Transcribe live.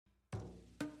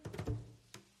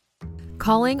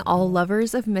Calling all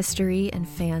lovers of mystery and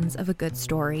fans of a good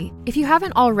story. If you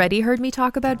haven't already heard me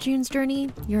talk about June's Journey,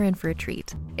 you're in for a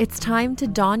treat. It's time to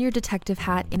don your detective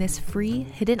hat in this free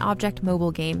hidden object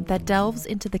mobile game that delves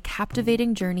into the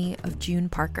captivating journey of June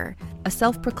Parker, a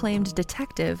self-proclaimed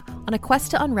detective on a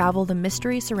quest to unravel the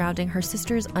mystery surrounding her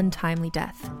sister's untimely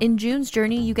death. In June's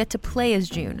Journey, you get to play as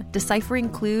June, deciphering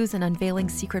clues and unveiling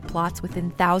secret plots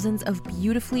within thousands of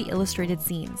beautifully illustrated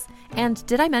scenes. And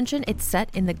did I mention it's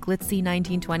set in the glitzy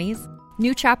 1920s?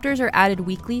 New chapters are added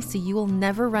weekly, so you will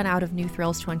never run out of new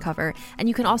thrills to uncover, and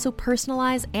you can also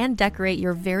personalize and decorate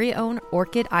your very own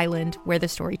Orchid Island where the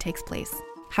story takes place.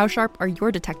 How sharp are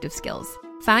your detective skills?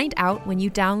 Find out when you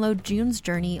download June's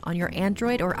Journey on your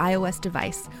Android or iOS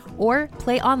device, or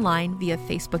play online via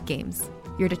Facebook Games.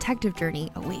 Your detective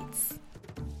journey awaits.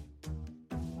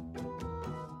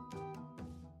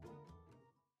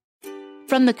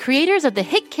 From the creators of the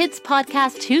hit kids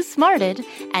podcast Too Smarted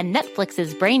and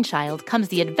Netflix's Brainchild comes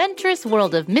the adventurous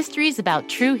world of mysteries about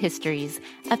true histories,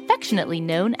 affectionately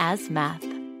known as math.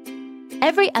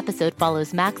 Every episode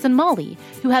follows Max and Molly,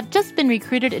 who have just been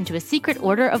recruited into a secret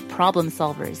order of problem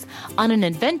solvers, on an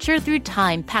adventure through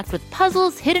time packed with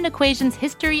puzzles, hidden equations,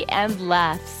 history, and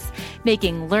laughs,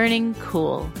 making learning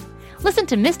cool. Listen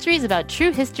to Mysteries About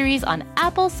True Histories on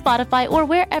Apple, Spotify, or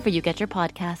wherever you get your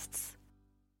podcasts.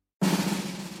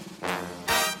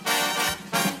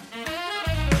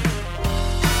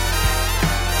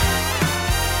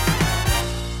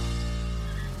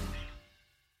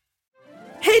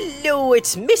 Hello,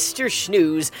 it's Mr.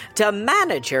 Shnews, the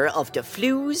manager of the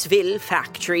Floozeville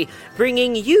factory,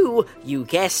 bringing you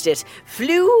guessed it,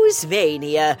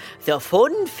 Floozemania, the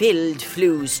fun-filled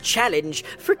flooze challenge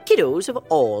for kiddos of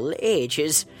all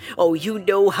ages. Oh, you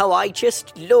know how I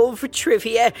just love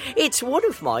trivia. It's one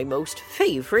of my most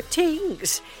favourite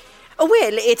things. Well,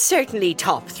 it's certainly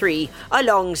top 3,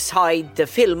 alongside the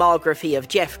filmography of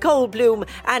Jeff Goldblum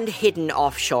and hidden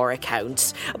offshore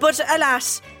accounts. But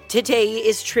alas, today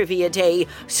is Trivia Day,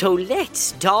 so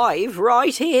let's dive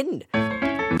right in.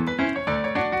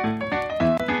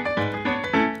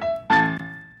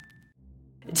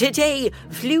 Today,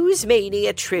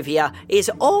 Floozemania Trivia is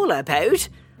all about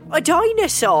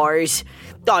dinosaurs.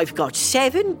 I've got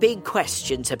 7 big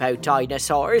questions about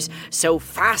dinosaurs, so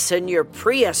fasten your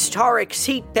prehistoric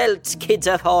seatbelts, kids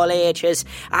of all ages,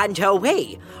 and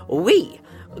away we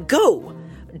go.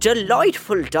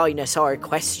 Delightful dinosaur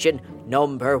question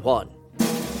number 1.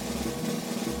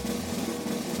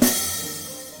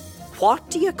 What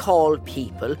do you call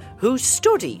people who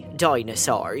study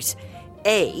dinosaurs?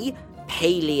 A.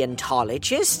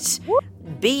 Paleontologists,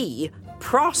 B.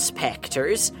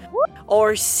 Prospectors,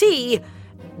 or C.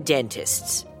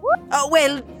 Dentists?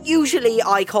 Usually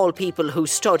I call people who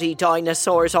study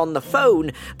dinosaurs on the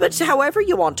phone, but however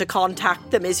you want to contact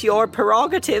them is your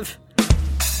prerogative.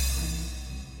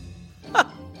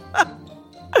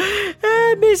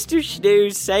 Mr.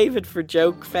 Shnews, save it for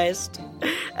Joke Fest.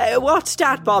 What's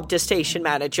that, Bob, the station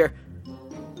manager?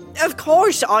 Of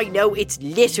course, I know it's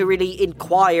literally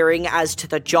inquiring as to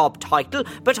the job title,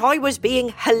 but I was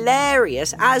being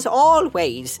hilarious as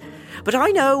always. But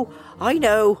I know,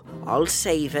 I'll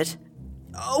save it.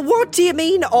 What do you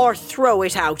mean, or throw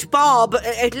it out? Bob,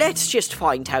 let's just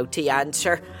find out the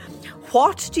answer.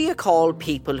 What do you call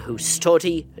people who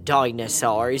study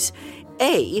dinosaurs?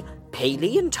 A.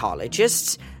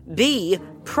 Paleontologists, B.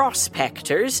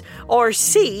 Prospectors, or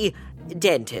C.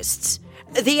 Dentists?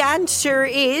 The answer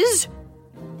is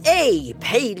A.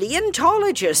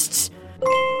 Paleontologists.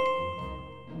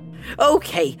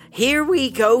 Okay, here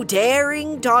we go.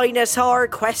 Daring dinosaur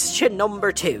question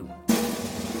number 2.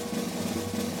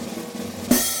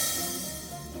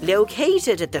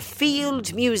 Located at the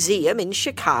Field Museum in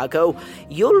Chicago,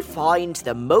 you'll find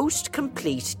the most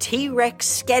complete T-Rex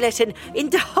skeleton in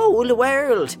the whole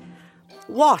world.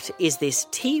 What is this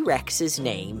T-Rex's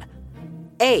name?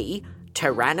 A.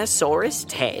 Tyrannosaurus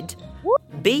Ted,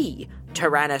 B.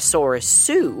 Tyrannosaurus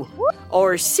Sue,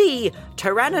 or C.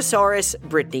 Tyrannosaurus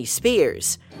Britney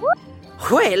Spears?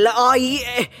 Well,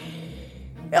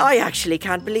 I actually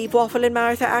can't believe Waffle and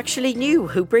Martha actually knew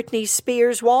who Britney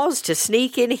Spears was to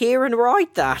sneak in here and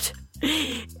write that.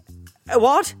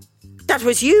 What? That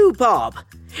was you, Bob?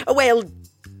 Well,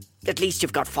 at least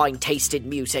you've got fine taste in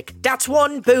music. That's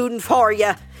one boon for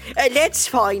you. Let's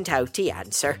find out the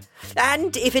answer.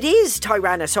 And if it is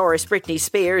Tyrannosaurus Britney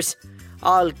Spears,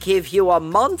 I'll give you a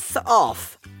month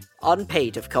off.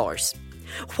 Unpaid, of course.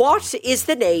 What is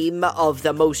the name of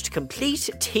the most complete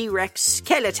T-Rex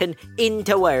skeleton in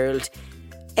the world?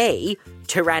 A.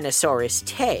 Tyrannosaurus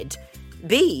Ted,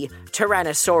 B.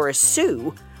 Tyrannosaurus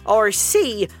Sue, or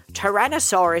C,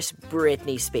 Tyrannosaurus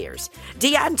Britney Spears?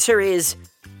 The answer is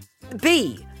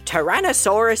B,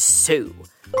 Tyrannosaurus Sue.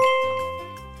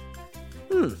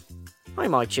 I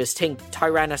might just think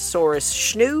Tyrannosaurus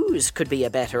Shnews could be a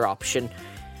better option.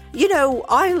 You know,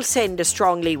 I'll send a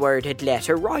strongly worded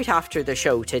letter right after the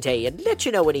show today and let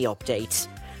you know any updates.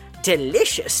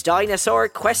 Delicious dinosaur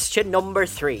question number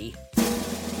 3.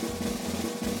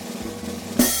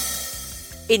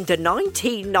 In the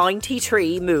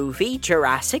 1993 movie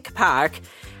Jurassic Park,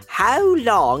 how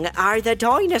long are the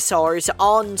dinosaurs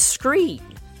on screen?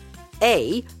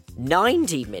 A,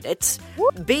 90 minutes,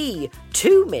 B,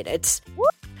 2 minutes,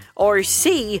 or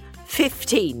C,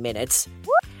 15 minutes?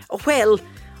 Well,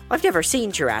 I've never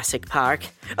seen Jurassic Park,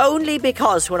 only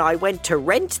because when I went to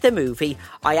rent the movie,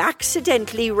 I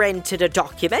accidentally rented a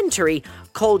documentary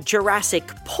called Jurassic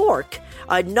Pork,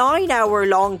 a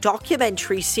 9-hour-long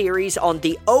documentary series on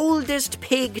the oldest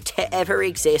pig to ever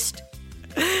exist.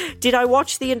 Did I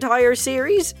watch the entire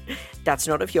series? That's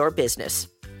none of your business.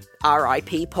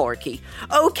 R.I.P. Porky.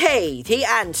 Okay, the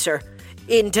answer.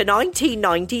 In the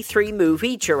 1993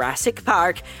 movie Jurassic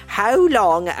Park, how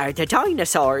long are the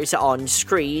dinosaurs on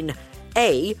screen?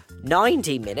 A,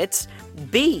 90 minutes,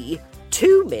 B,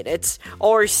 2 minutes,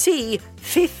 or C,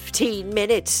 15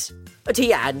 minutes?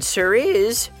 The answer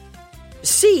is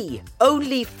C,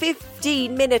 only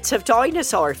 15 minutes of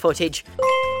dinosaur footage.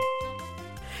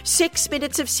 6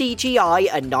 minutes of CGI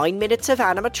and 9 minutes of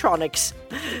animatronics.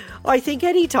 I think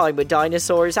any time with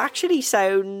dinosaurs actually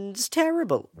sounds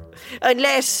terrible.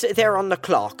 Unless they're on the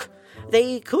clock.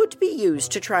 They could be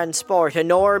used to transport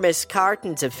enormous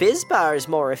cartons of fizz bars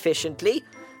more efficiently.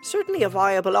 Certainly a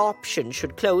viable option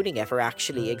should cloning ever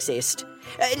actually exist.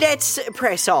 Let's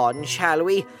press on, shall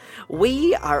we?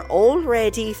 We are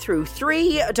already through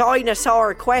 3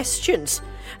 dinosaur questions.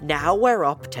 Now we're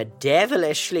up to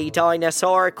devilishly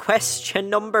dinosaur question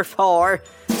number 4.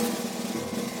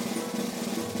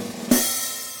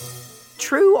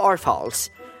 True or false?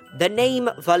 The name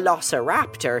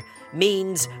Velociraptor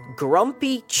means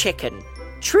grumpy chicken.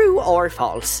 True or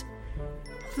false?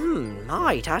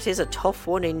 That is a tough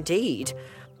one indeed.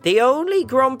 The only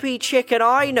grumpy chicken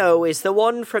I know is the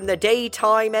one from the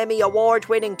daytime Emmy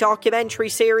award-winning documentary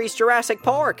series Jurassic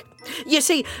Park. You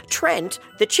see, Trent,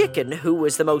 the chicken, who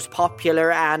was the most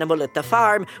popular animal at the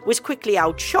farm, was quickly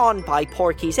outshone by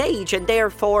Porky's age, and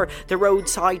therefore the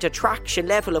roadside attraction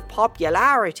level of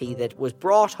popularity that was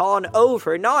brought on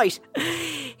overnight.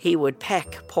 He would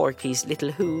peck Porky's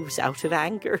little hooves out of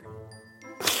anger.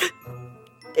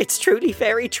 It's truly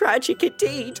very tragic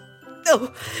indeed.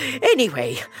 Oh,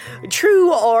 anyway,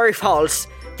 true or false?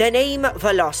 The name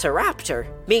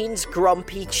Velociraptor means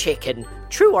grumpy chicken.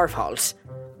 True or false?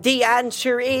 The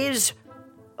answer is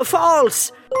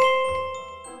false.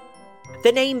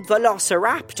 The name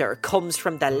Velociraptor comes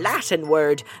from the Latin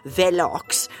word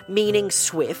velox, meaning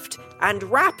swift, and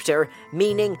raptor,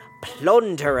 meaning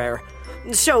plunderer.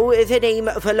 So the name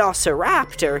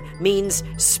Velociraptor means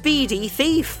speedy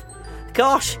thief.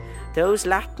 Gosh, those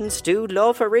Latins do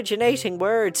love originating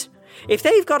words. If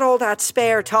they've got all that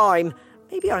spare time,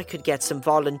 maybe I could get some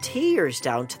volunteers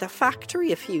down to the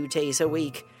factory a few days a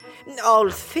week. I'll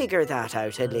figure that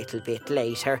out a little bit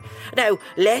later. Now,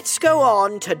 let's go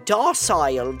on to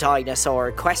docile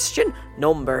dinosaur question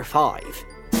number 5.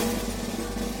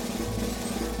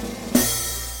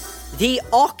 The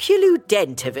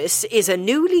Oculudentavis is a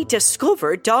newly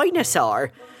discovered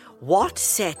dinosaur. What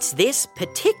sets this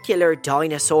particular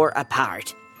dinosaur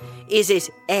apart? Is it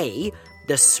A,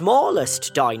 the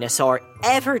smallest dinosaur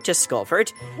ever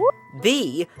discovered,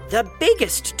 B, the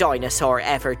biggest dinosaur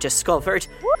ever discovered,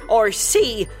 or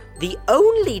C, the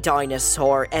only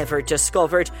dinosaur ever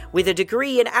discovered with a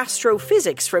degree in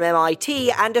astrophysics from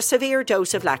MIT and a severe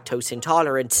dose of lactose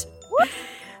intolerance?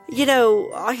 You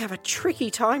know, I have a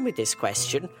tricky time with this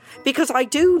question, because I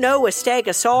do know a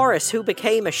Stegosaurus who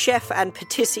became a chef and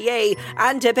patissier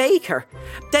and a baker.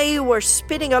 They were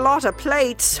spinning a lot of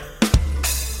plates.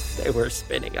 Because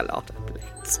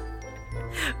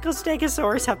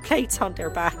Stegosaurus have plates on their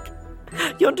back.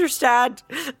 You understand?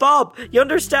 Bob, you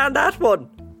understand that one?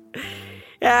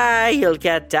 You'll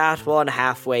get that one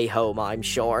halfway home, I'm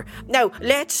sure. Now,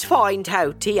 let's find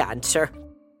out the answer.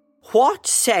 What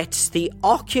sets the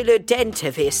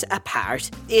Oculudentavis apart?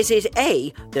 Is it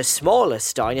A, the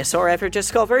smallest dinosaur ever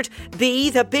discovered, B,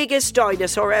 the biggest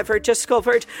dinosaur ever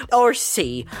discovered, or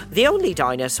C, the only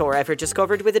dinosaur ever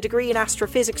discovered with a degree in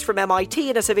astrophysics from MIT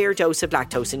and a severe dose of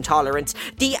lactose intolerance?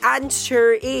 The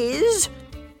answer is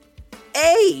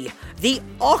A. The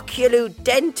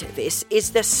Oculudentavis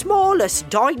is the smallest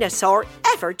dinosaur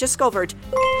ever discovered.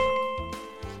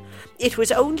 It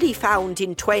was only found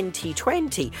in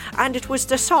 2020 and it was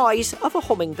the size of a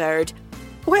hummingbird.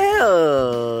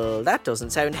 Well, that doesn't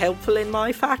sound helpful in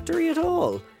my factory at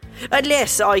all.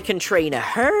 Unless I can train a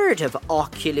herd of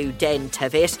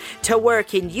oculudentavit to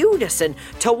work in unison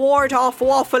to ward off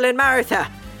Waffle and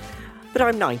Martha. But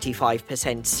I'm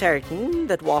 95% certain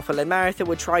that Waffle and Martha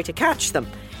would try to catch them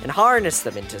and harness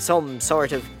them into some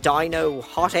sort of dino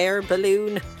hot air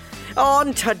balloon.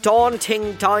 On to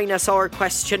daunting dinosaur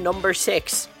question number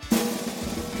 6.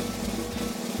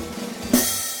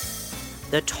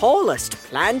 The tallest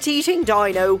plant-eating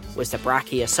dino was the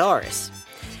Brachiosaurus.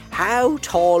 How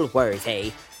tall were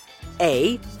they?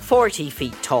 A, 40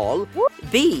 feet tall,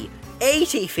 B,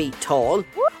 80 feet tall,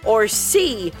 or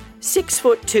C,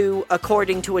 6'2"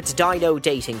 according to its dino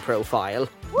dating profile?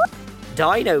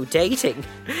 Dino dating?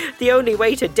 The only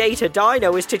way to date a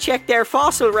dino is to check their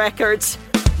fossil records.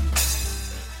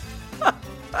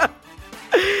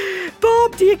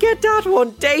 Bob, do you get that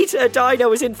one? Date a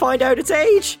dino as in find out its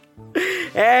age?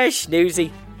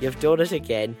 Snoozy, you've done it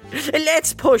again.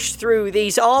 Let's push through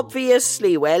these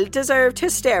obviously well-deserved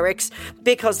hysterics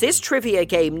because this trivia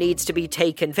game needs to be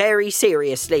taken very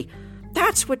seriously.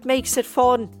 That's what makes it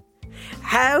fun.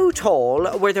 How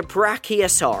tall were the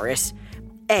Brachiosaurus?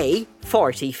 A,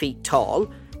 40 feet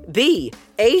tall, B,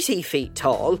 80 feet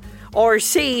tall, or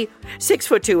C,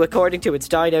 6'2" according to its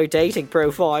dino dating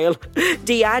profile?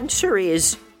 The answer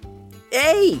is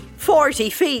A, 40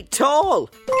 feet tall.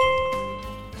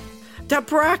 The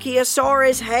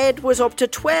Brachiosaurus head was up to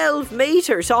 12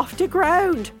 metres off the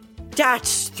ground.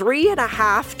 That's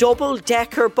 3.5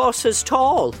 double-decker buses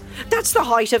tall. That's the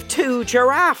height of 2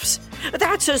 giraffes.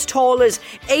 That's as tall as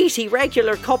 80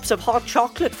 regular cups of hot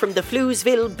chocolate from the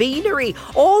Floozeville beanery,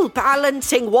 all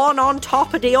balancing one on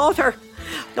top of the other.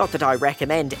 Not that I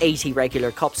recommend 80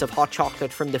 regular cups of hot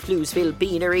chocolate from the Floozeville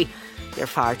beanery. They're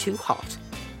far too hot.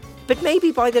 But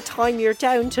maybe by the time you're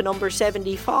down to number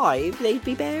 75, they'd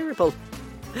be bearable.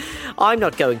 I'm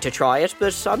not going to try it,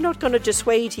 but I'm not going to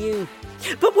dissuade you.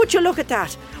 But would you look at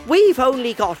that? We've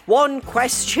only got one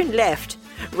question left.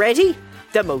 Ready?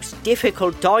 The most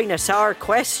difficult dinosaur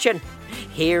question.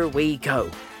 Here we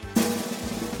go.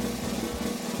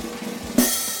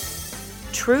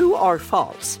 True or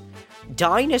false?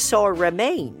 Dinosaur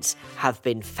remains have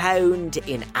been found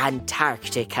in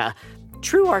Antarctica.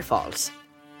 True or false?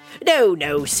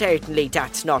 No, certainly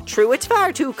that's not true. It's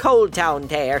far too cold down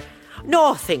there.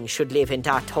 Nothing should live in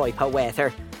that type of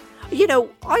weather. You know,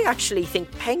 I actually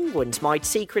think penguins might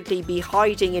secretly be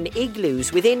hiding in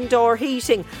igloos with indoor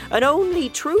heating and only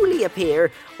truly appear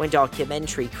when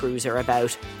documentary crews are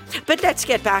about. But let's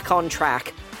get back on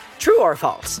track. True or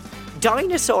false?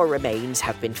 Dinosaur remains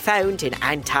have been found in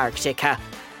Antarctica.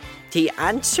 The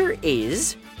answer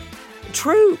is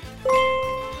true.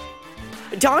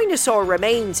 Dinosaur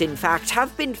remains, in fact,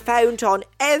 have been found on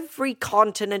every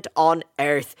continent on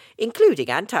Earth, including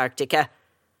Antarctica.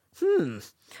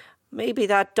 Maybe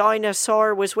that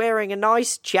dinosaur was wearing a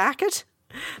nice jacket?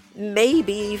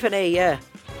 Maybe even a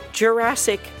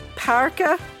Jurassic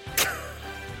parka?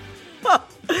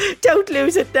 Don't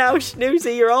lose it now,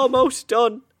 Snoozy, you're almost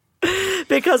done.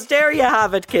 Because there you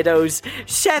have it, kiddos.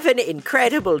 7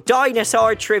 incredible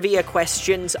dinosaur trivia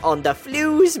questions on the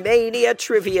Floozemania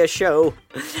trivia show.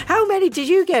 How many did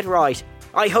you get right?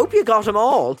 I hope you got them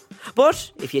all.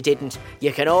 But if you didn't,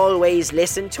 you can always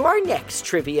listen to our next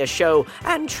trivia show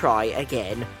and try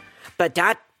again. But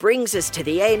that brings us to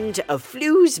the end of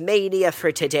Floozemania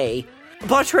for today.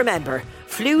 But remember,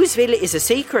 Floozeville is a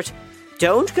secret.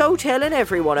 Don't go telling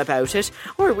everyone about it,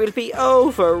 or we'll be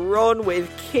overrun with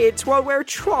kids while we're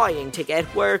trying to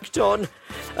get work done.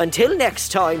 Until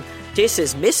next time, this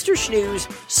is Mr. Shnews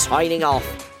signing off.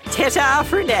 Ta-ta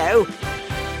for now.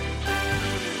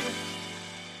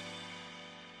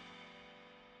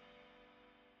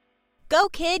 Go,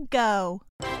 kid, go.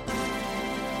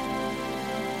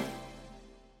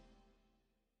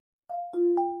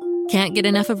 Can't get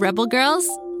enough of Rebel Girls?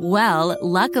 Well,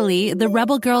 luckily, the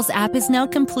Rebel Girls app is now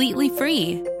completely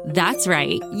free. That's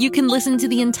right. You can listen to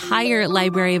the entire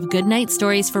library of goodnight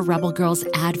stories for Rebel Girls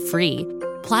ad-free.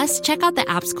 Plus, check out the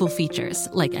app's cool features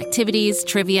like activities,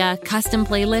 trivia, custom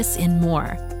playlists, and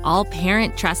more. All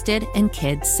parent-trusted and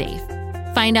kids-safe.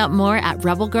 Find out more at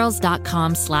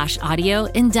rebelgirls.com/audio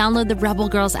and download the Rebel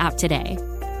Girls app today.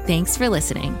 Thanks for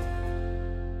listening.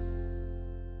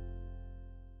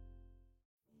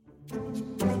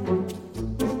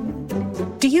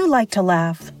 Do you like to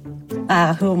laugh?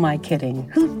 Who am I kidding?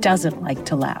 Who doesn't like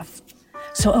to laugh?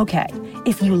 So, okay,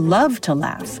 if you love to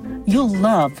laugh, you'll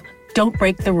love Don't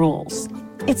Break the Rules.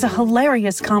 It's a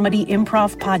hilarious comedy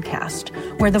improv podcast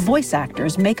where the voice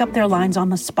actors make up their lines on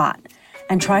the spot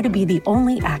and try to be the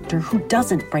only actor who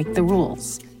doesn't break the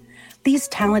rules. These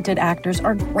talented actors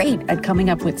are great at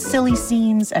coming up with silly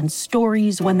scenes and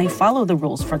stories when they follow the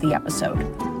rules for the episode.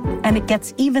 And it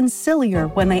gets even sillier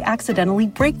when they accidentally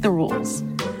break the rules.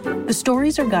 The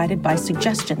stories are guided by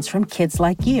suggestions from kids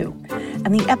like you,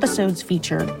 and the episodes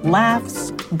feature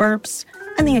laughs, burps,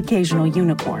 and the occasional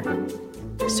unicorn.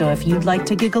 So if you'd like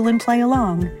to giggle and play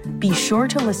along, be sure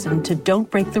to listen to Don't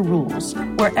Break the Rules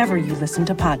wherever you listen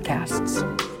to podcasts.